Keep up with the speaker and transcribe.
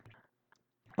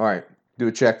All right, do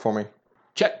a check for me.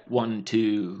 Check 1,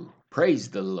 2. Praise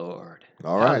the Lord.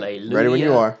 All right, Hallelujah. ready when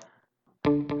you are.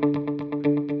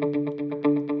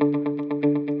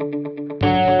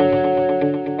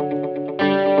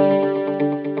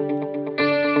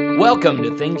 Welcome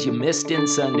to Things You Missed in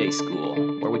Sunday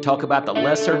School, where we talk about the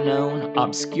lesser known,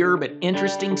 obscure, but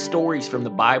interesting stories from the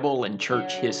Bible and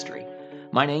church history.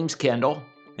 My name's Kendall.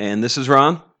 And this is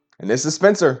Ron. And this is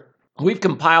Spencer. We've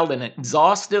compiled an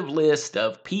exhaustive list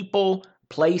of people,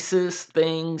 places,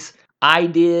 things,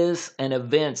 ideas, and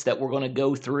events that we're going to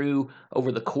go through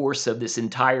over the course of this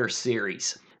entire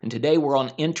series. And today we're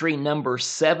on entry number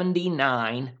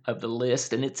 79 of the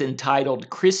list, and it's entitled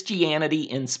Christianity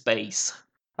in Space.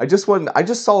 I just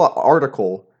saw an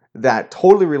article that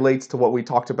totally relates to what we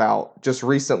talked about just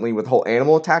recently with the whole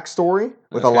animal attack story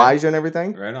with Elijah and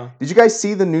everything. Right on. Did you guys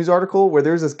see the news article where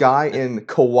there's this guy in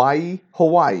Kauai,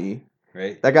 Hawaii,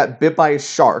 Right. that got bit by a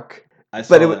shark? I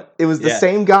saw But it was the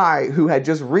same guy who had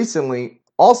just recently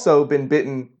also been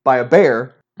bitten by a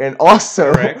bear and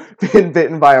also been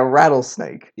bitten by a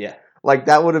rattlesnake. Yeah. Like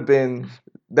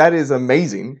that is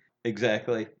amazing.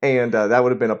 Exactly. And that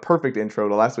would have been a perfect intro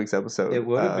to last week's episode. It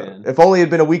would have been. If only it had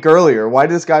been a week earlier. Why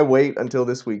did this guy wait until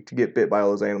this week to get bit by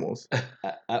all those animals?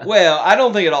 Well, I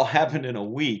don't think it all happened in a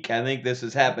week. I think this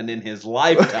has happened in his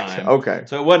lifetime. Okay.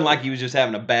 So it wasn't like he was just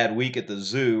having a bad week at the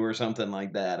zoo or something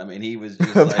like that. I mean, he was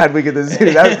just a bad week at the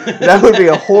zoo. That would be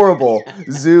a horrible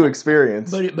zoo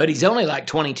experience. But he's only like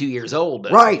 22 years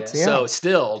old. Right. Yeah. So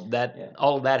still,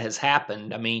 all of that has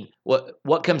happened. I mean,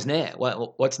 what comes next?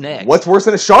 What's next? What's worse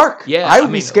than a shark? Yeah, I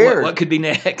would be scared. What could be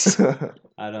next?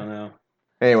 I don't know.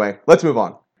 Anyway, let's move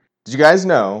on. Did you guys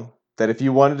know that if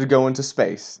you wanted to go into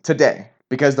space today,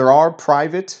 because there are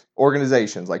private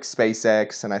organizations like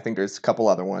SpaceX, and I think there's a couple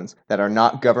other ones that are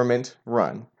not government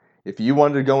run, if you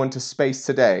wanted to go into space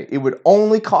today, it would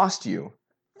only cost you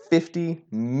 $50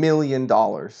 million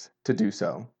to do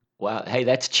so. Wow, hey,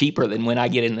 that's cheaper than when I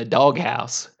get in the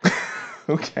doghouse.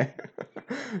 Okay.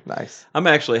 Nice. I'm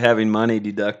actually having money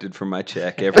deducted from my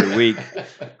check every week.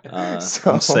 I'm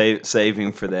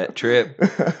saving for that trip.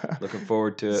 Looking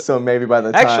forward to it. So maybe by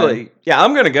the time... Actually, yeah,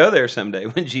 I'm going to go there someday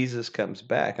when Jesus comes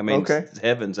back. I mean, okay.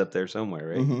 Heaven's up there somewhere,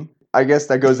 right? Mm-hmm. I guess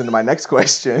that goes into my next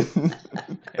question,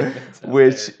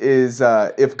 which is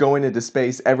if going into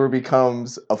space ever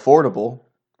becomes affordable,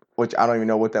 which I don't even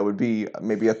know what that would be,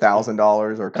 maybe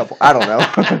 $1,000 or a couple, I don't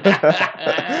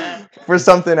know. For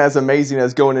something as amazing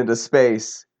as going into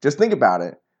space, just think about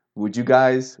it. Would you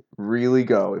guys really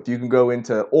go? If you can go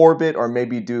into orbit or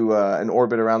maybe do an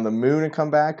orbit around the moon and come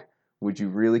back, would you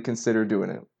really consider doing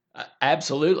it?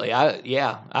 Absolutely. I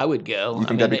would go. You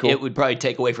think that'd be cool? It would probably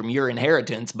take away from your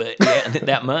inheritance, but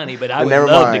that money, but I would never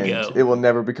love mind. to go. It will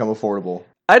never become affordable.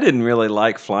 I didn't really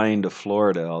like flying to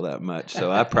Florida all that much,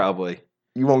 so I probably...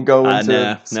 You won't go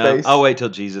into space? No, I'll wait till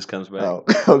Jesus comes back. Oh,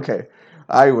 okay.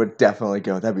 I would definitely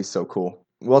go. That'd be so cool.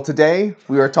 Well, today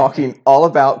we are talking all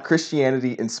about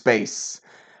Christianity in space.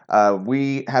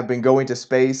 We have been going to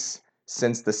space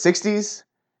since the 60s,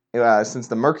 since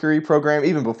the Mercury program,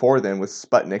 even before then with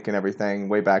Sputnik and everything,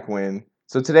 way back when.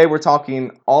 So today we're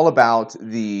talking all about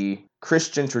the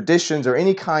Christian traditions or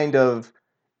anything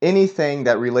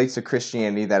that relates to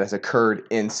Christianity that has occurred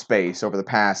in space over the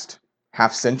past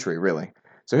half century, really.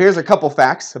 So here's a couple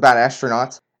facts about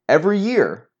astronauts. Every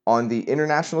year on the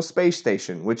International Space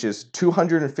Station, which is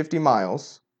 250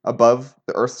 miles above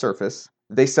the Earth's surface,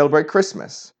 they celebrate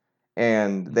Christmas.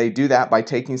 And they do that by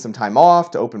taking some time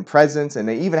off to open presents, and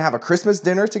they even have a Christmas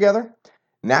dinner together.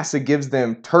 NASA gives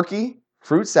them turkey,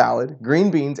 fruit salad,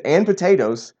 green beans, and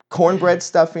potatoes, cornbread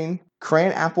stuffing,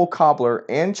 cran apple cobbler,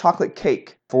 and chocolate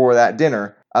cake for that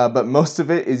dinner. But most of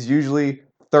it is usually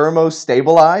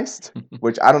thermostabilized,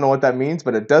 which I don't know what that means,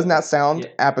 but it does not sound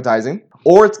appetizing,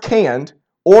 or it's canned,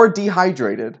 or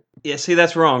dehydrated. Yeah, see,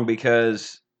 that's wrong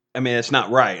because, I mean, it's not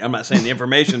right. I'm not saying the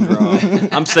information's wrong.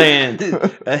 I'm saying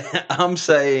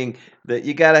that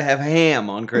you got to have ham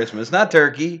on Christmas, not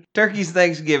turkey. Turkey's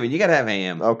Thanksgiving. You got to have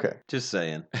ham. Okay. Just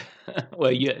saying.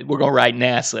 Well, we're going to write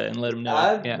NASA and let them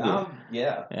know.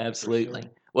 Yeah. Absolutely.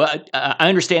 Well, I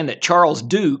understand that Charles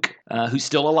Duke, who's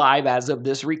still alive as of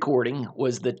this recording,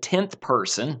 was the 10th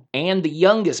person and the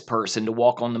youngest person to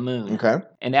walk on the moon. Okay.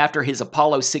 And after his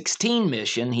Apollo 16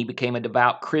 mission, he became a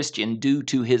devout Christian due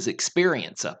to his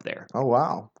experience up there. Oh,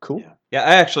 wow. Cool. Yeah,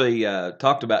 I actually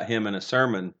talked about him in a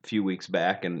sermon a few weeks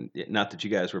back, and not that you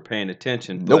guys were paying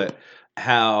attention, but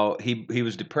how he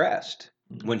was depressed.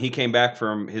 when he came back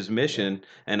from his mission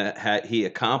and he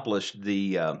accomplished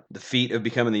the feat of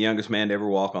becoming the youngest man to ever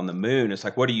walk on the moon. It's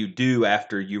like, what do you do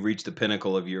after you reach the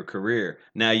pinnacle of your career?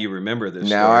 Now you remember this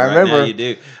Now story. I remember. Now you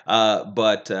do.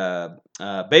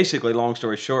 Basically, long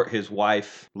story short, his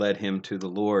wife led him to the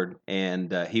Lord,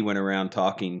 and he went around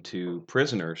talking to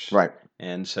prisoners. Right.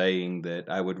 And saying that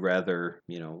I would rather,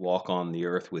 walk on the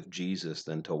earth with Jesus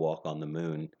than to walk on the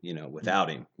moon, without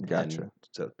him. Gotcha. And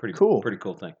so pretty cool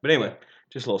thing. But anyway,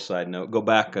 just a little side note. Go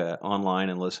back online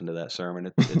and listen to that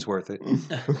sermon. It's worth it.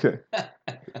 Okay.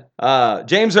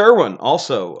 James Irwin,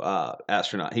 also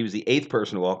astronaut. He was the 8th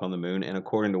person to walk on the moon, and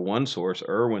according to one source,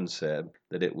 Irwin said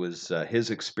that it was his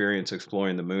experience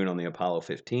exploring the moon on the Apollo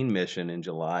 15 mission in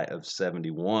July of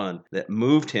 71 that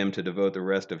moved him to devote the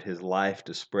rest of his life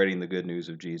to spreading the good news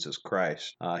of Jesus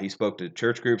Christ. He spoke to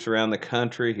church groups around the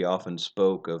country. He often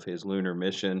spoke of his lunar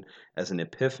mission as an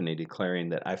epiphany, declaring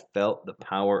that I felt the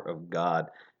power of God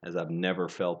as I've never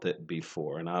felt it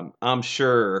before. And I'm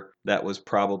sure that was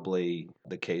probably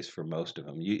the case for most of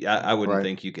them. I wouldn't Right.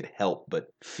 think you could help but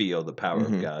feel the power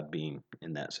Mhm. of God being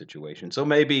in that situation. So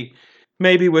maybe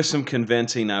with some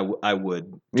convincing, I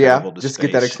would travel to just space.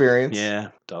 get that experience. Yeah,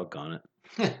 doggone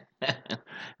it.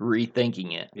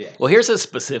 Rethinking it. Yeah. Well, here's a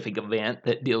specific event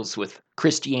that deals with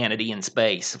Christianity in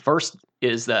space. First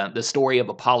is the story of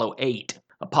Apollo 8.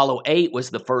 Apollo 8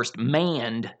 was the first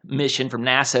manned mission from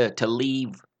NASA to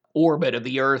leave orbit of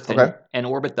the Earth Okay. and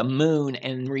orbit the moon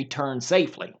and return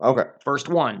safely. Okay. First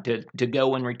one to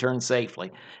go and return safely.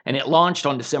 And it launched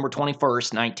on December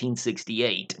 21st,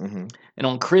 1968. Mm-hmm. And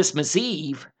on Christmas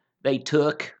Eve, they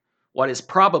took what is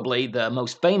probably the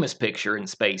most famous picture in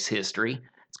space history.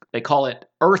 They call it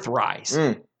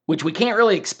Earthrise, which we can't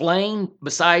really explain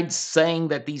besides saying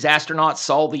that these astronauts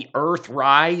saw the Earth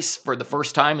rise for the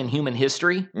first time in human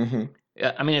history. Mm-hmm.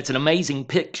 I mean, it's an amazing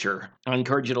picture. I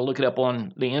encourage you to look it up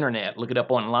on the internet, look it up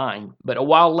online. But a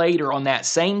while later on that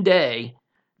same day,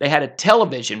 they had a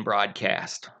television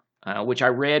broadcast, which I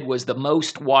read was the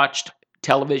most watched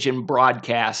television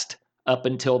broadcast up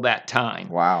until that time.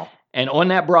 Wow. And on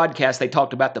that broadcast, they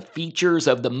talked about the features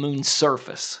of the moon's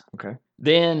surface. Okay.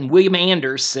 Then William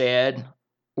Anders said,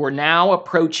 we're now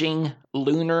approaching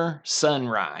lunar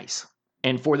sunrise.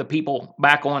 And for the people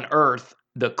back on Earth,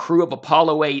 the crew of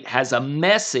Apollo 8 has a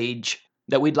message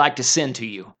that we'd like to send to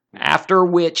you. After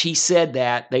which he said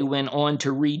that, they went on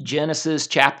to read Genesis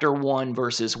chapter 1,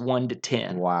 verses 1 to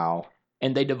 10. Wow.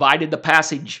 And they divided the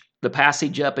passage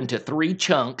up into 3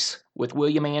 chunks, with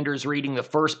William Anders reading the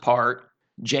first part,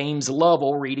 James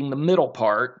Lovell reading the middle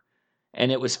part,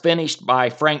 and it was finished by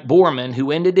Frank Borman,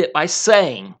 who ended it by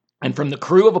saying, and from the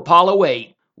crew of Apollo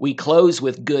 8, we close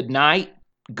with good night,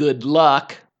 good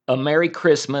luck, a Merry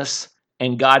Christmas,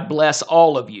 and God bless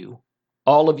all of you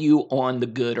on the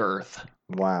good earth.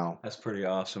 Wow. That's pretty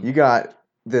awesome. You got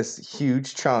this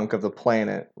huge chunk of the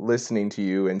planet listening to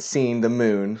you and seeing the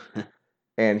moon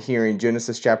and hearing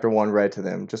Genesis chapter 1 read to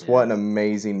them. Just what an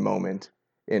amazing moment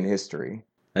in history.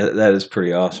 That is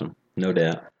pretty awesome. No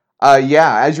doubt.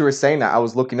 Yeah, as you were saying that, I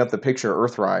was looking up the picture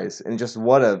Earthrise, and just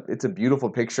it's a beautiful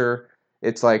picture.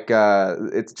 It's like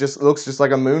it looks just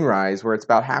like a moonrise, where it's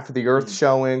about half of the Earth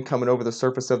showing, coming over the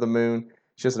surface of the moon.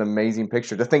 It's just an amazing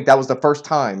picture. To think that was the first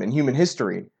time in human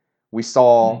history we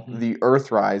saw the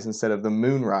Earth rise instead of the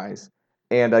moon rise.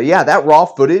 And that raw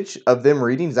footage of them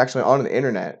reading is actually on the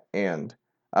internet, and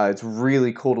it's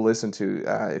really cool to listen to.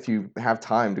 If you have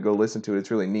time to go listen to it,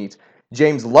 it's really neat.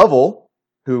 James Lovell,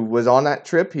 who was on that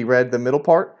trip, he read the middle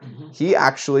part. He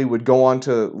actually would go on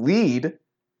to lead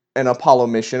an Apollo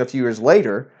mission a few years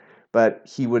later, but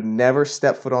he would never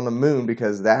step foot on the moon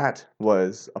because that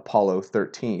was Apollo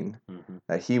 13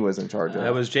 that he was in charge of.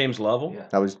 That was James Lovell? Yeah.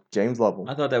 That was James Lovell.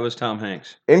 I thought that was Tom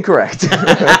Hanks. Incorrect.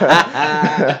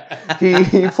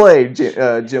 he played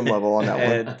Jim Lovell on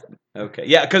that one. Okay.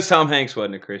 Yeah, because Tom Hanks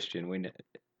wasn't a Christian. We know,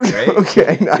 right?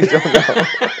 Okay, I don't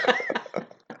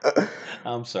know.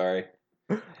 I'm sorry.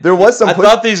 There was some. I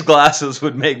thought these glasses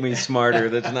would make me smarter.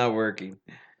 That's not working.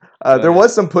 There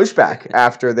was some pushback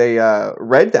after they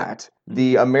read that.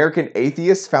 The American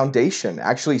Atheist Foundation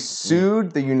actually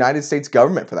sued the United States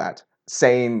government for that,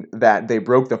 saying that they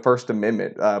broke the First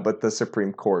Amendment, but the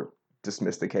Supreme Court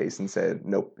dismissed the case and said,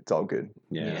 nope, it's all good.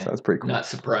 Yeah. So that's pretty cool. Not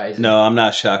surprising. No, I'm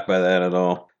not shocked by that at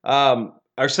all.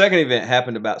 Our second event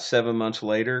happened about 7 months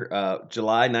later,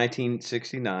 July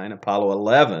 1969. Apollo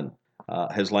 11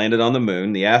 has landed on the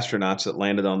moon. The astronauts that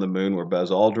landed on the moon were Buzz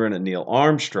Aldrin and Neil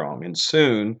Armstrong. And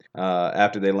soon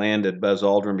after they landed, Buzz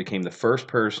Aldrin became the first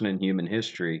person in human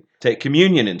history to take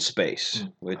communion in space,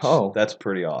 which that's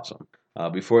pretty awesome.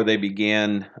 Before they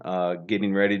began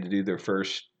getting ready to do their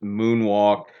first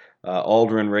moonwalk,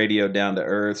 Aldrin radioed down to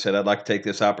Earth, said, "I'd like to take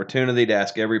this opportunity to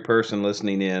ask every person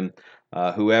listening in,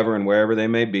 whoever and wherever they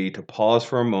may be, to pause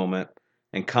for a moment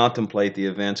and contemplate the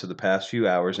events of the past few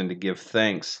hours and to give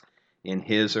thanks in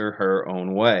his or her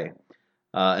own way."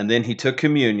 And then he took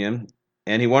communion,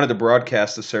 and he wanted to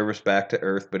broadcast the service back to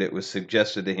Earth, but it was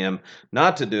suggested to him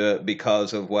not to do it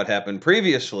because of what happened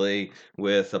previously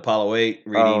with Apollo 8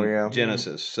 reading yeah.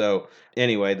 Genesis. So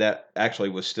anyway, that actually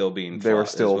was still being fought. They were is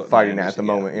still what my fighting at the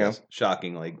understanding- moment, yeah. yes,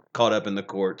 shockingly. Caught up in the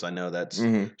courts. I know that's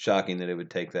Mhm. shocking that it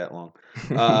would take that long.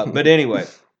 But anyway,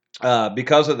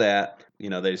 because of that, they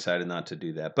decided not to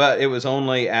do that. But it was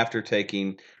only after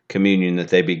taking communion that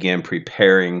they began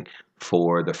preparing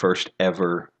for the first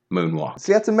ever moonwalk.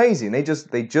 See, that's amazing. They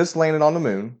just landed on the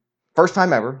moon. First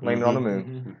time ever landed on the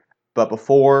moon. Mhm. But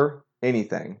before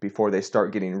anything, before they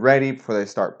start getting ready, before they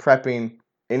start prepping,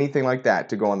 anything like that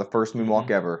to go on the first moonwalk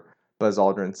Mhm. ever, Buzz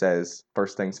Aldrin says,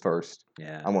 first things first,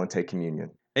 Yeah. I'm going to take communion.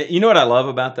 You know what I love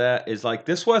about that is like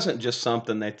this wasn't just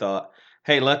something they thought,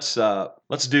 "Hey, let's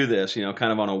do this,"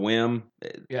 kind of on a whim.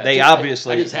 Yeah, They just- I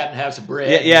obviously just happen to have some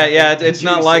bread. Yeah. and It's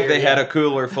not juice like here, they had yeah. a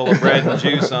cooler full of bread and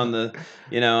juice on the,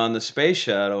 on the space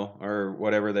shuttle or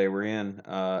whatever they were in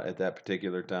at that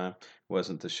particular time.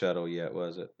 Wasn't the shuttle yet,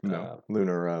 was it? No,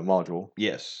 lunar module.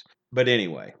 Yes, but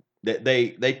anyway,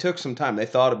 they took some time. They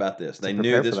thought about this. They knew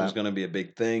prepare for this was that. going to be a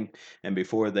big thing, and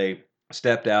before they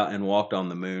stepped out and walked on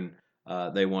the moon,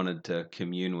 they wanted to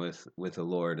commune with the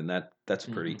Lord, and that's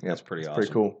pretty. Yep, That's pretty it's awesome.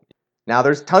 pretty cool. Now,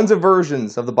 there's tons of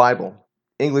versions of the Bible.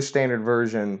 English Standard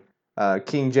Version,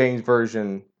 King James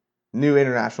Version, New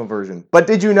International Version. But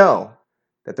did you know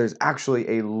that there's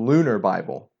actually a lunar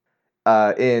Bible?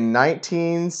 In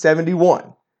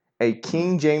 1971, a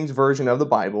King James Version of the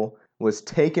Bible was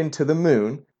taken to the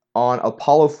moon on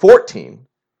Apollo 14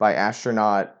 by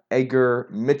astronaut Edgar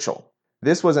Mitchell.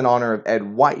 This was in honor of Ed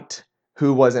White,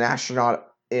 who was an astronaut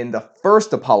in the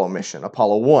first Apollo mission,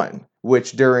 Apollo 1,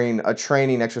 which during a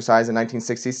training exercise in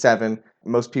 1967,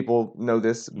 most people know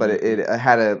this, but it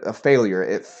had a failure.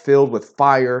 It filled with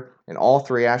fire, and all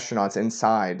 3 astronauts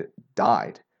inside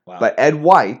died. Wow. But Ed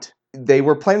White, they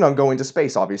were planning on going to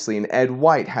space, obviously, and Ed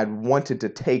White had wanted to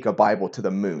take a Bible to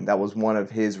the moon. That was one of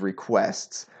his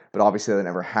requests, but obviously that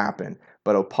never happened.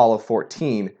 But Apollo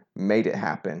 14 made it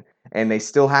happen. And they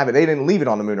still have it. They didn't leave it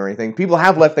on the moon or anything. People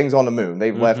have left things on the moon.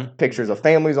 They've left pictures of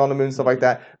families on the moon, stuff like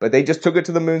that. But they just took it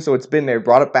to the moon, so it's been there,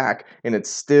 brought it back, and it's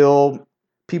still,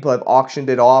 people have auctioned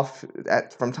it off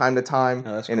from time to time,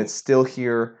 Oh, that's and cool. it's still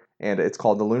here, and it's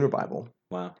called the Lunar Bible.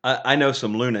 Wow. I know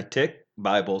some lunatic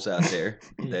Bibles out there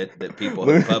that people have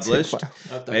Lunatic published. Bible. I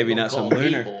thought Maybe you were not gonna some call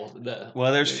lunar. people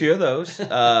Well, there's a few of those,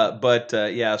 but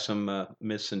yeah, some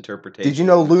misinterpretations. Did you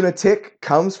know lunatic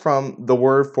comes from the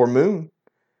word for moon?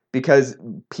 Because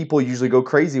people usually go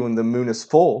crazy when the moon is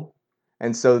full.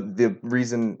 And so the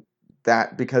reason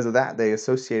that, because of that, they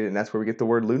associate it, and that's where we get the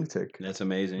word lunatic. That's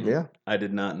amazing. Yeah. I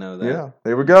did not know that. Yeah.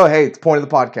 There we go. Hey, it's the point of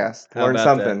the podcast. How Learn about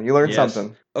something. that? You learned Yes.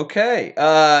 something. Okay,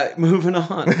 moving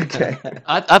on. Okay.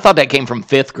 I thought that came from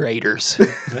 5th graders.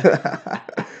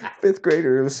 5th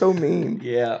grader. It was so mean.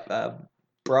 Yeah,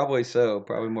 probably so.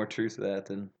 Probably more truth to that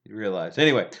than you realize.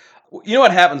 Anyway, you know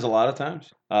what happens a lot of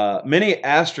times? Many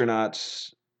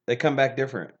astronauts, they come back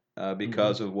different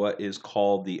because of what is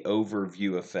called the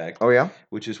overview effect. Oh, yeah?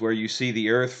 Which is where you see the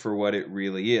Earth for what it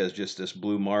really is, just this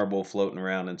blue marble floating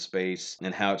around in space,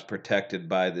 and how it's protected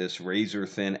by this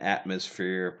razor-thin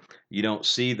atmosphere. You don't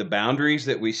see the boundaries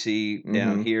that we see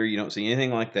down here. You don't see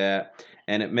anything like that.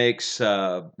 And it makes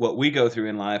what we go through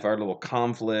in life, our little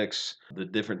conflicts, the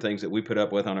different things that we put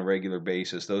up with on a regular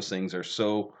basis, those things are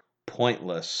so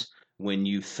pointless when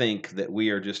you think that we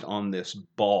are just on this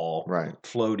ball Right.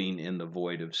 floating in the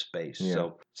void of space. Yeah.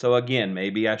 So again,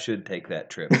 maybe I should take that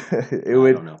trip. It I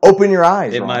would don't know. open your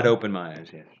eyes. It Ron. might open my eyes,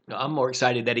 yeah. I'm more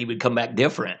excited that he would come back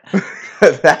different.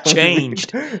 That would be-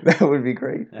 Changed. that would be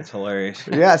great. That's hilarious.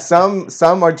 Yeah, some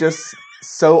are just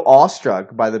so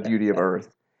awestruck by the beauty of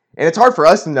Earth. And it's hard for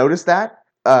us to notice that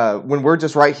when we're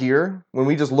just right here, when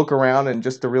we just look around and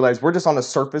just to realize we're just on the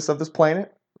surface of this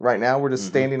planet. Right now, we're just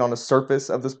standing on the surface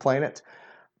of this planet.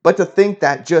 But to think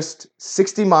that just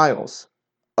 60 miles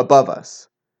above us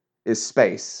is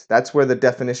space. That's where the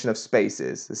definition of space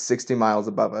is 60 miles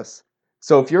above us.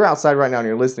 So if you're outside right now and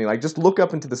you're listening, like just look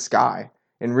up into the sky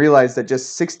and realize that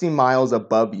just 60 miles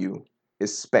above you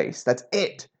is space. That's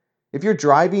it. If you're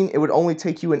driving, it would only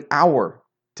take you an hour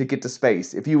to get to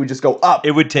space if you would just go up.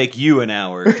 It would take you an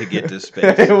hour to get to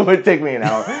space. It would take me an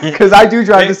hour because I do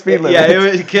drive the speed limit.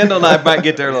 Yeah, Kendall and I might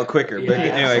get there a little quicker. But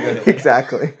Yeah. anyway, go ahead.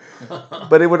 Exactly.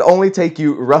 But it would only take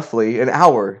you roughly an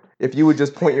hour if you would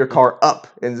just point your car up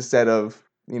instead of,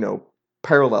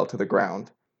 parallel to the ground.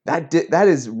 That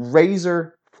is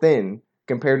razor thin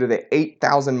compared to the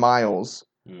 8,000 miles.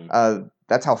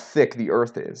 That's how thick the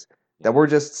Earth is. That we're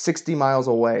just 60 miles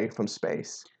away from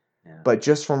space. Yeah. But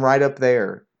just from right up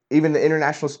there, even the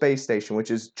International Space Station,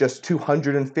 which is just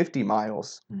 250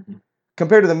 miles,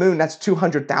 compared to the moon, that's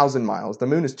 200,000 miles. The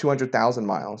moon is 200,000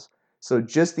 miles. So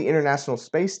just the International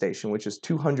Space Station, which is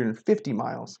 250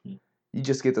 miles, you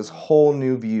just get this whole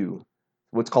new view,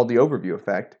 what's called the overview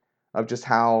effect, of just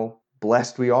how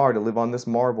blessed we are to live on this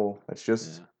marble that's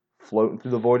just floating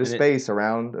through the void of space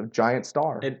around a giant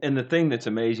star. And the thing that's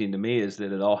amazing to me is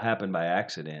that it all happened by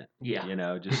accident. Yeah. You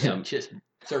know, just just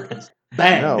certain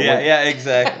bang. No, yeah,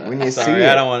 exactly. When you Sorry, see it,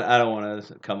 I don't want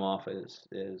to come off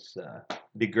as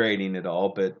degrading at all,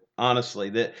 but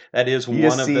honestly, that is You one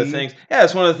just of the see- things. Yeah,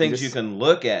 it's one of the things you just- can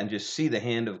look at and just see the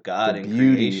hand of God the in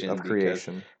beauty creation. of because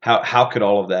creation. How could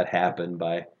all of that happen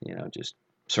by just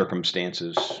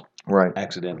circumstances Right.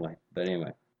 accidentally? But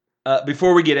anyway.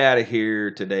 Before we get out of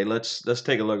here today, let's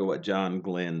take a look at what John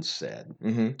Glenn said.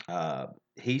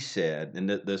 He said, and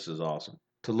this is awesome,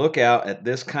 to look out at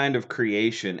this kind of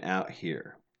creation out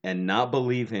here and not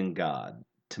believe in God,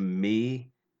 to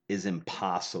me, is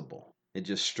impossible. It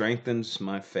just strengthens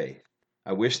my faith.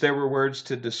 I wish there were words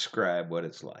to describe what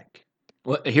it's like.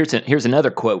 Well, here's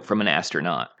another quote from an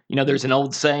astronaut. There's an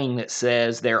old saying that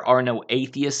says there are no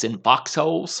atheists in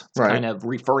foxholes. It's Right. kind of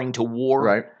referring to war.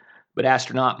 Right. But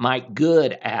astronaut Mike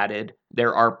Good added,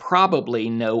 there are probably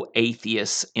no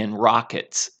atheists in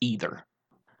rockets either.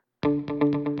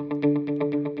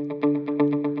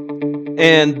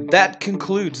 And that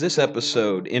concludes this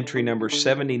episode, entry number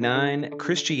 79,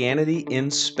 Christianity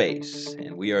in Space.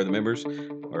 And we are the members, wait.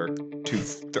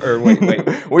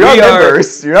 we are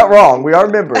members. You're not wrong. We are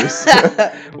members.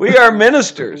 We are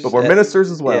ministers. But we're ministers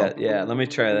as well. Yeah, let me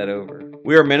try that over.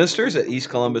 We are ministers at East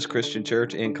Columbus Christian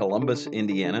Church in Columbus,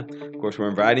 Indiana. Of course, we're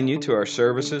inviting you to our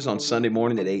services on Sunday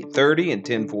morning at 8:30 and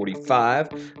 10:45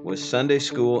 with Sunday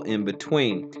school in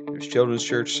between. There's children's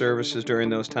church services during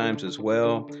those times as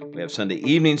well. We have Sunday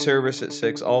evening service at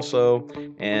 6 also,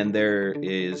 and there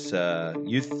is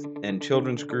youth and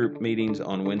children's group meetings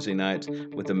on Wednesday nights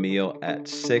with a meal at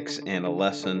 6 and a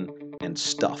lesson and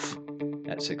stuff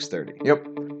at 6:30. Yep.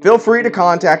 Feel free to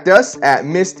contact us at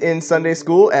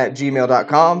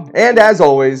missedinsundayschool@gmail.com. And as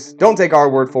always, don't take our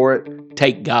word for it.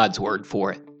 Take God's word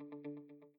for it.